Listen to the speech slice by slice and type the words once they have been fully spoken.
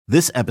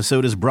This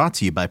episode is brought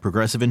to you by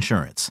Progressive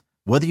Insurance.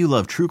 Whether you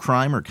love true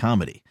crime or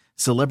comedy,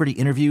 celebrity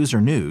interviews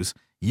or news,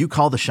 you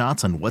call the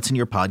shots on what's in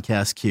your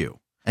podcast queue.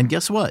 And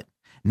guess what?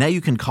 Now you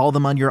can call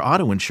them on your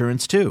auto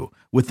insurance too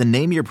with the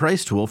Name Your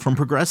Price tool from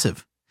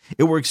Progressive.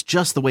 It works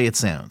just the way it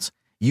sounds.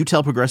 You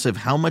tell Progressive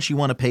how much you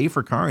want to pay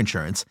for car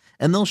insurance,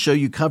 and they'll show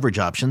you coverage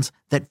options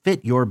that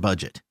fit your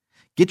budget.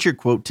 Get your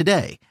quote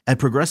today at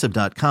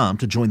Progressive.com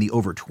to join the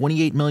over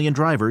 28 million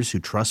drivers who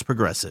trust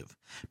Progressive.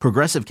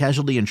 Progressive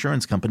Casualty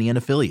Insurance Company and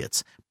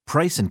Affiliates.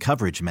 Price and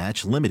coverage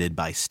match limited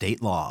by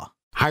state law.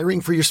 Hiring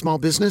for your small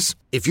business?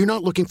 If you're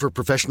not looking for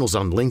professionals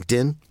on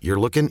LinkedIn, you're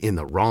looking in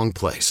the wrong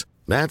place.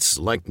 That's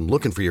like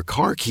looking for your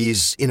car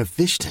keys in a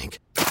fish tank.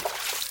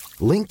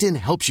 LinkedIn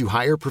helps you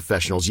hire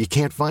professionals you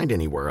can't find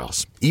anywhere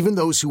else, even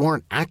those who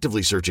aren't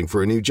actively searching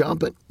for a new job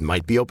but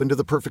might be open to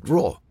the perfect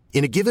role.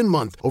 In a given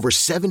month, over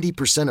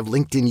 70% of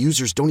LinkedIn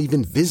users don't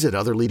even visit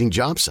other leading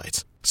job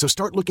sites. So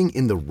start looking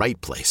in the right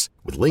place.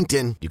 With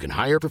LinkedIn, you can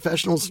hire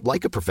professionals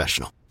like a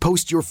professional.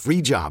 Post your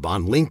free job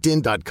on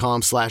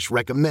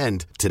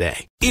linkedin.com/recommend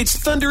today. It's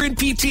Thunder and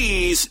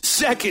PT's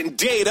second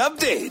date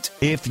update.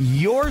 If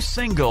you're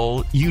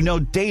single, you know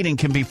dating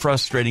can be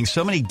frustrating.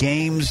 So many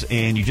games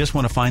and you just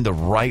want to find the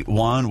right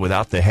one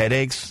without the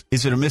headaches.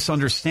 Is it a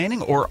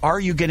misunderstanding or are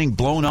you getting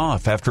blown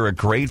off after a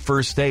great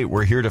first date?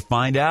 We're here to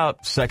find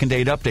out. Second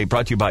date update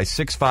brought to you by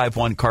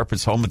 651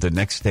 Carpets Home with the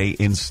next day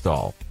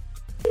install.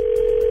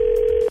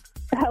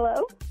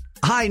 Hello?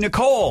 Hi,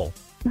 Nicole.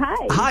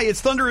 Hi. Hi, it's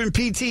Thunder and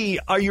PT.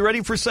 Are you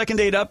ready for second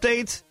date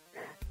updates?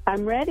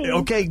 I'm ready.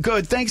 Okay,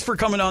 good. Thanks for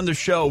coming on the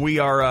show.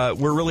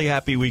 We're really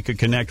happy we could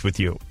connect with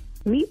you.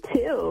 Me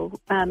too.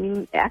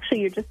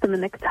 Actually, you're just in the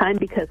nick of time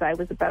because I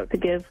was about to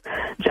give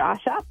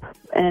Josh up,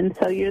 and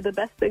so you're the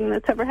best thing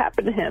that's ever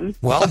happened to him.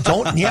 Well,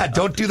 don't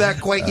do that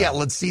quite yet.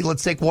 Let's see.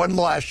 Let's take one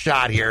last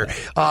shot here.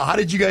 How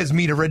did you guys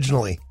meet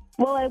originally?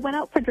 Well, I went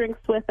out for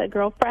drinks with a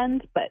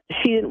girlfriend, but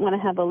she didn't want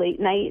to have a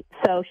late night,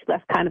 so she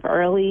left kind of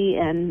early,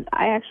 and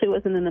I actually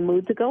wasn't in the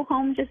mood to go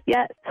home just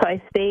yet, so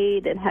I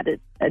stayed and had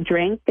a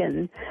drink,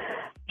 and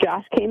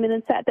Josh came in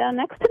and sat down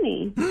next to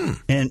me.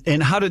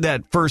 And how did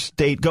that first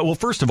date go? Well,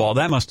 first of all,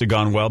 that must have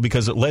gone well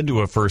because it led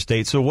to a first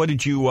date. So what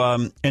did you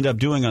end up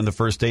doing on the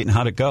first date, and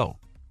how'd it go?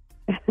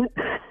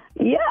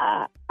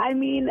 Yeah, I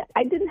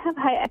didn't have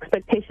high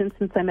expectations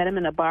since I met him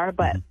in a bar,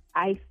 but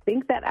I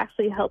think that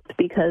actually helped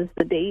because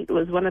the date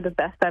was one of the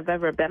best I've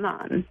ever been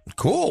on.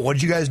 Cool. What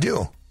did you guys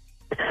do?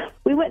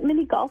 We went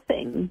mini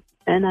golfing,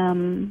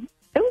 and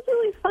it was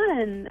really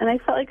fun, and I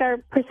felt like our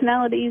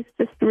personalities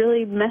just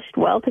really meshed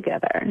well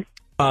together.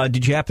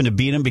 Did you happen to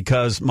beat him?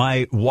 Because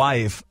my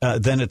wife,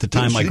 then at the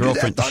time, my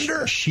girlfriend,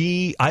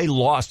 I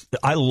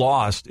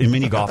lost in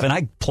mini golf, and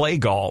I play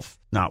golf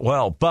not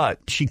well, but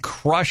she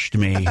crushed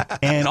me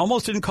and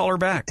almost didn't call her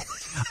back.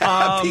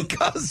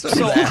 Because of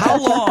that. How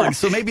long?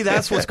 So maybe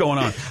that's what's going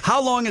on.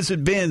 How long has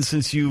it been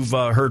since you've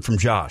heard from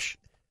Josh?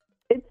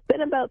 It's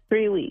been about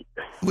 3 weeks.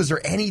 Was there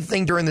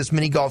anything during this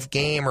mini golf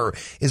game, or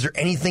is there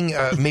anything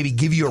maybe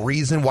give you a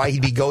reason why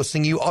he'd be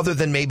ghosting you, other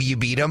than maybe you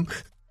beat him?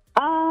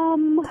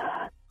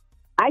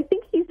 I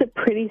think he's a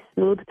pretty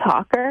smooth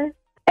talker,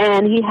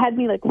 and he had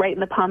me like right in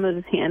the palm of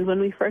his hand when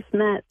we first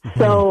met.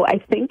 So I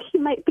think he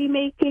might be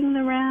making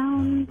the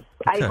rounds.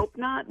 Okay. I hope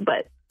not,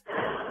 but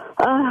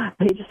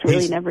you just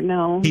really never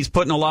know. He's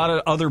putting a lot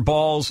of other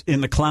balls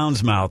in the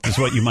clown's mouth, is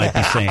what you might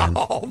be saying.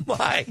 Oh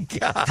my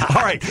God!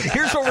 All right,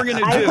 here's what we're gonna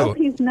do. I hope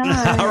he's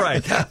not. All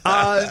right,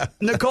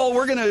 Nicole,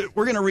 we're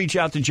gonna reach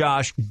out to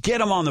Josh,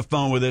 get him on the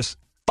phone with us,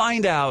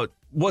 find out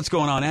what's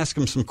going on, ask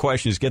him some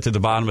questions, get to the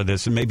bottom of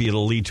this, and maybe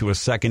it'll lead to a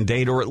second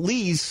date or at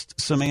least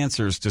some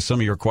answers to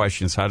some of your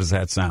questions. How does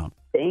that sound?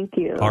 Thank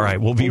you. All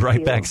right, we'll be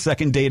right back.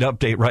 Second date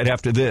update right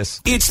after this.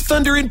 It's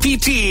Thunder and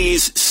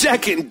PT's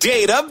second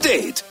date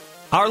update.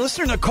 Our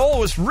listener, Nicole,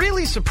 was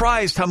really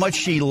surprised how much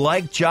she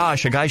liked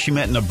Josh, a guy she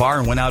met in a bar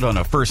and went out on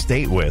a first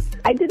date with.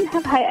 I didn't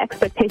have high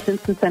expectations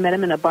since I met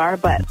him in a bar,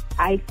 but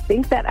I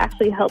think that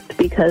actually helped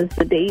because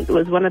the date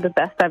was one of the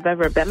best I've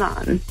ever been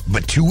on.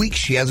 But 2 weeks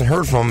she hasn't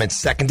heard from him. It's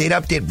second date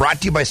update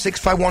brought to you by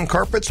 651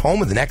 Carpets, home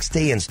with the next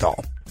day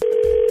install.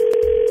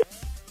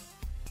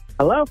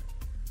 Hello?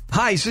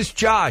 Hi, is this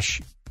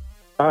Josh?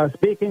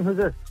 Speaking. Who's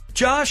this?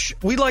 Josh,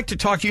 we'd like to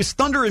talk to you. It's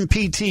Thunder and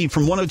PT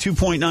from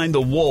 102.9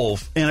 The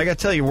Wolf. And I got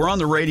to tell you, we're on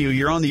the radio.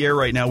 You're on the air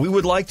right now. We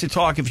would like to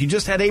talk, if you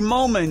just had a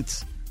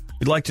moment,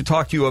 we'd like to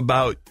talk to you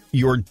about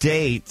your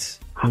date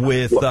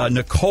with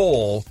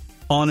Nicole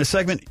on a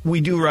segment we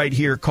do right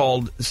here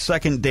called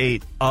Second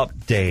Date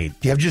Update.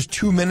 Do you have just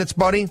 2 minutes,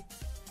 buddy?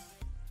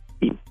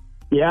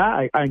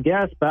 Yeah, I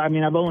guess. But,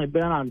 I've only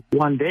been on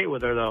one date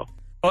with her, though.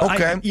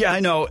 Okay. I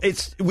know.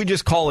 We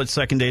just call it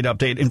second date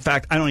update. In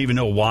fact, I don't even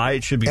know why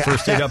it should be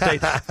first date update,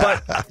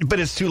 but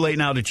it's too late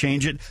now to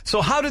change it.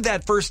 So how did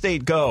that first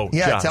date go?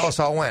 Yeah, Josh? tell us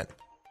how it went.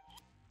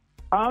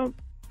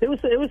 It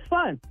was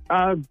fun.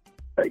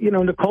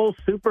 Nicole's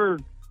super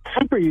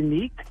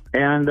unique,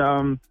 and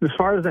as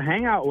far as the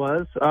hangout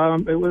was,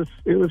 it was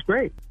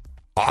great.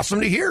 Awesome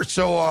to hear.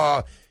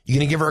 So, you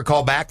gonna give her a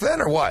call back then,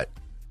 or what?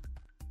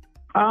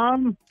 I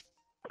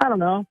don't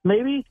know.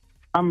 Maybe.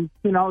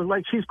 you know,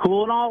 like she's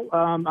cool and all.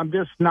 I'm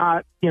just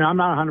not, you know, I'm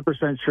not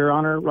 100% sure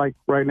on her like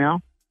right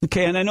now.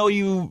 Okay, and I know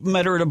you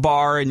met her at a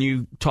bar and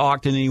you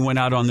talked and then you went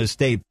out on this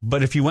date.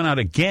 But if you went out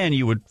again,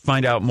 you would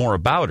find out more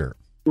about her.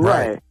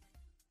 Right.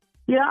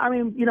 Yeah, I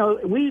mean, you know,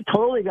 we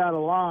totally got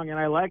along, and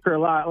I like her a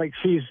lot. Like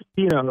she's,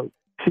 you know,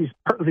 she's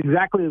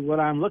exactly what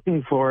I'm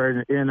looking for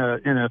in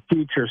a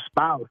future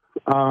spouse.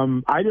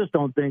 I just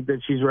don't think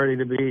that she's ready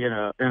to be in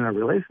a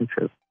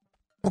relationship.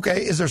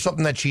 Okay, is there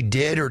something that she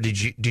did, or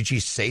did she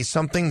say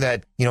something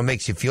that, you know,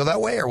 makes you feel that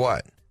way, or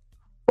what?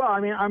 Well, I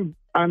mean,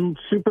 I'm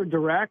super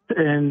direct,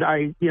 and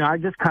I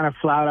just kind of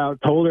flat out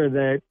told her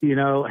that, you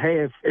know,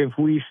 hey, if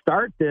we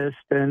start this,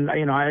 then,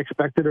 you know, I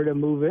expected her to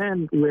move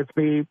in with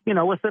me, you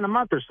know, within a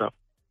month or so.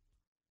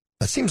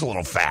 That seems a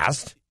little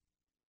fast.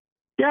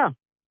 Yeah.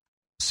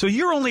 So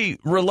you're only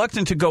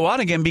reluctant to go out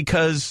again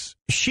because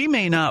she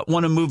may not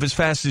want to move as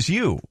fast as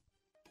you.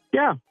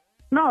 Yeah.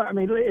 No, I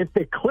mean, if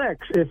it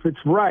clicks, if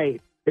it's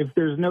right, if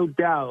there's no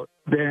doubt,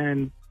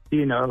 then,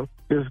 you know,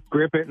 just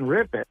grip it and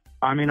rip it.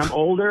 I mean, I'm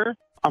older.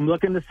 I'm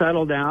looking to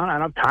settle down. I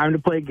don't have time to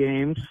play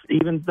games.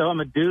 Even though I'm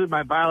a dude,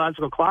 my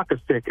biological clock is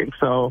ticking.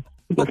 So,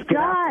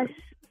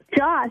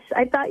 Josh,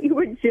 I thought you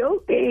were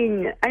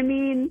joking. I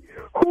mean,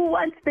 who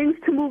wants things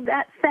to move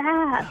that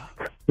fast?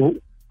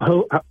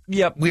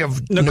 Yep, we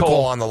have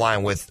Nicole on the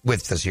line with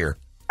us here.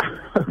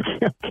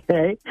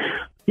 Okay.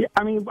 Yeah,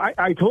 I mean,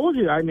 I told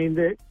you. I mean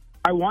that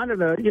I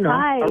wanted a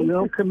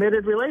real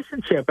committed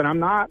relationship, and I'm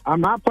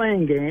not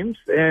playing games.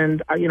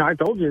 And you know, I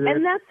told you that.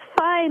 And that's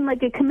fine.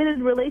 Like, a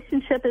committed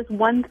relationship is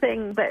one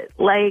thing, but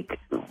like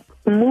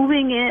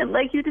moving in,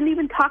 like, you didn't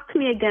even talk to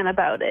me again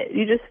about it.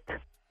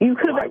 You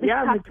could have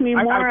talked to me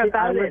more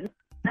about it.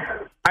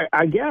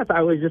 I guess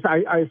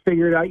I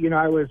figured out, you know,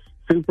 I was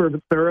super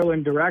thorough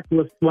and direct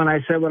when I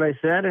said what I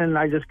said, and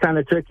I just kind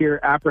of took your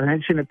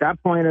apprehension at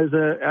that point as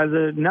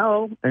a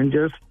no, and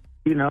just,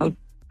 you know,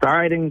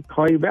 sorry I didn't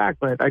call you back,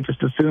 but I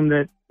just assumed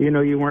that, you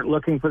know, you weren't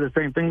looking for the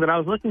same thing that I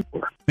was looking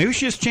for. Maybe we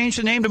should just change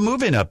the name to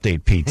Move In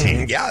Update,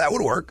 PT. Yeah, that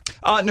would work.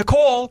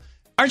 Nicole,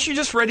 aren't you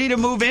just ready to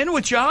move in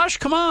with Josh?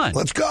 Come on.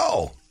 Let's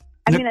go.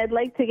 I mean, I'd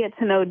like to get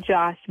to know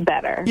Josh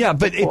better. Yeah,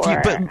 but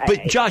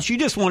Josh, you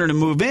just wanted to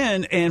move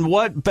in, and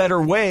what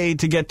better way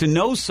to get to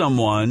know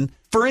someone?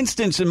 For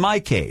instance, in my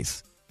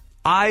case,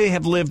 I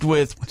have lived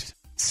with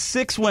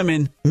 6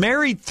 women,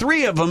 married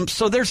 3 of them,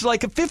 so there's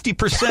like a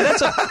 50%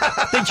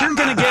 that you're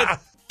going to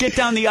get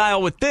down the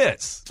aisle with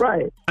this.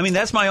 Right. I mean,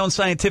 that's my own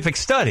scientific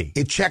study.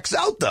 It checks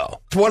out,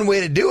 though. It's one way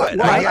to do it.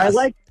 Well, I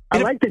like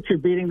that you're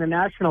beating the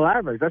national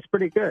average. That's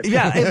pretty good.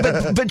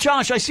 Yeah, but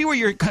Josh, I see where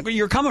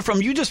you're coming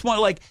from. You just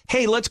want, like,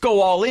 hey, let's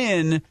go all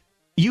in.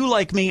 You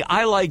like me,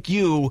 I like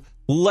you.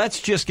 Let's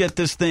just get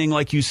this thing,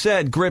 like you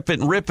said, grip it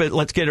and rip it.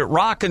 Let's get it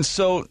rocking.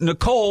 So,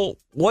 Nicole,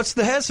 what's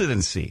the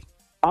hesitancy?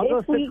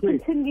 If we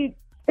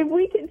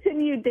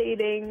continue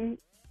dating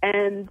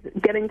and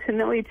getting to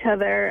know each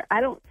other,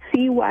 I don't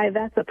see why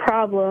that's a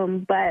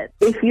problem. But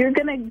if you're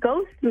going to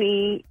ghost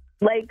me,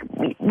 like,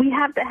 we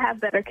have to have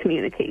better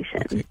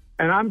communication. Okay.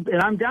 And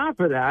I'm down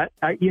for that.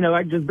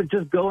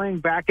 Just going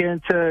back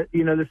into,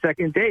 you know, the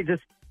second date,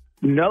 just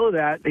know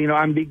that, you know,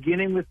 I'm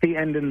beginning with the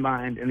end in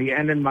mind. And the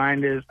end in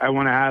mind is I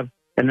want to have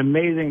an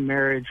amazing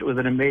marriage with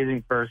an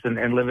amazing person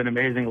and live an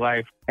amazing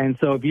life. And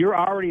so if you're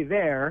already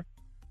there,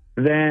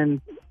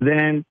 then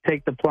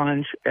take the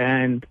plunge,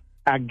 and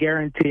I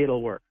guarantee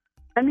it'll work.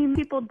 I mean,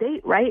 people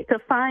date, right, to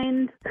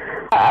find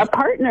a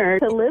partner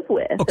to live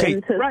with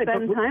and to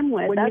spend time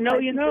with. When that's you know, why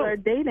you people know. are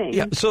dating.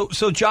 Yeah.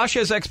 So Josh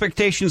has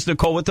expectations,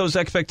 Nicole. What those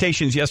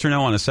expectations, yes or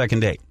no, on a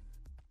second date?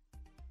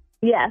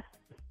 Yes.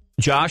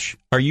 Josh,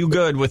 are you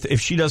good with, if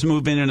she doesn't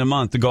move in a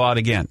month, to go out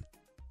again?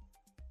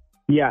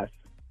 Yes.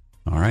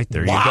 All right,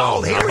 there wow, you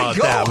go. There How about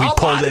we go. that? We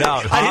pulled it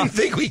out. Huh? I didn't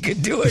think we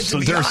could do it. So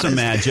there's some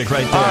magic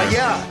right there.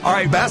 Yeah. All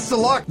right. Best of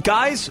luck.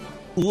 Guys,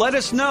 let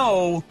us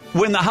know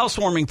when the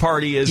housewarming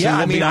party is. Yeah,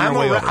 and we'll be on I'm our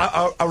way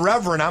over. a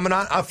reverend. I'm an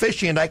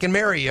officiant. I can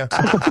marry you.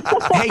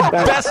 Hey,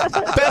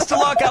 best of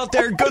luck out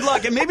there. Good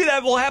luck. And maybe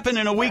that will happen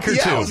in a week or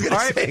two. I was going to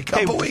say a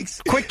couple hey,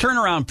 weeks. Quick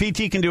turnaround.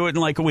 PT can do it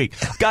in like a week.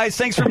 Guys,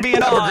 thanks for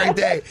being on. Have a great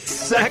day.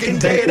 Second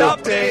date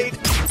update.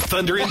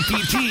 Thunder and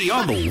PT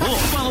on The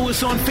Wolf. Follow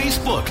us on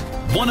Facebook.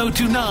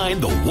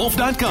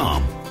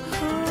 1029thewolf.com.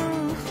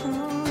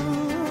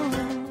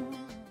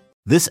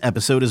 This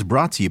episode is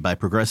brought to you by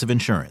Progressive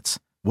Insurance.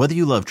 Whether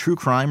you love true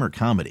crime or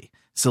comedy,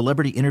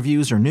 celebrity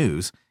interviews or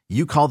news,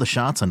 you call the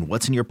shots on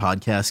what's in your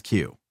podcast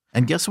queue.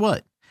 And guess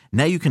what?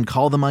 Now you can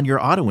call them on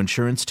your auto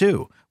insurance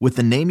too, with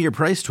the Name Your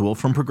Price tool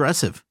from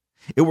Progressive.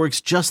 It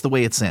works just the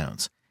way it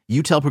sounds.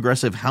 You tell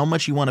Progressive how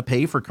much you want to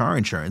pay for car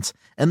insurance,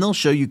 and they'll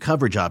show you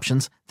coverage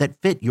options that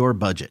fit your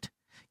budget.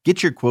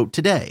 Get your quote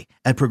today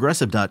at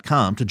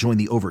Progressive.com to join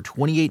the over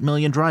 28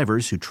 million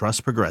drivers who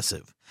trust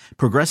Progressive.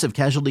 Progressive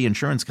Casualty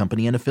Insurance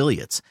Company and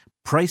Affiliates.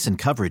 Price and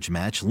coverage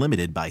match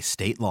limited by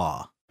state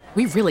law.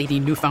 We really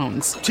need new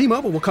phones.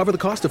 T-Mobile will cover the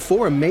cost of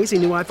 4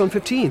 amazing new iPhone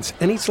 15s,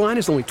 and each line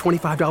is only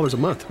 $25 a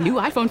month. New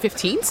iPhone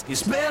 15s?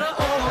 It's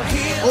better over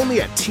here.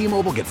 Only at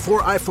T-Mobile, get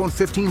 4 iPhone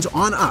 15s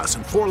on us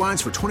and 4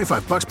 lines for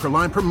 $25 per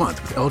line per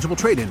month with eligible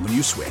trade-in when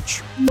you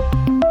switch.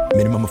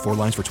 Minimum of 4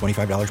 lines for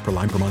 $25 per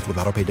line per month with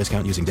autopay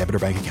discount using debit or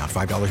bank account.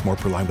 $5 more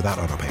per line without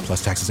autopay,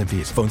 plus taxes and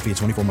fees. Phone fee at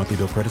 24 monthly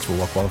bill credits for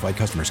well-qualified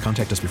customers.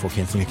 Contact us before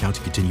canceling account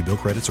to continue bill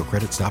credits or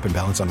credit stop and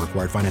balance on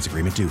required finance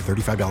agreement due.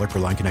 $35 per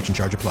line connection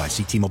charge applies.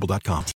 See T-Mobile.com.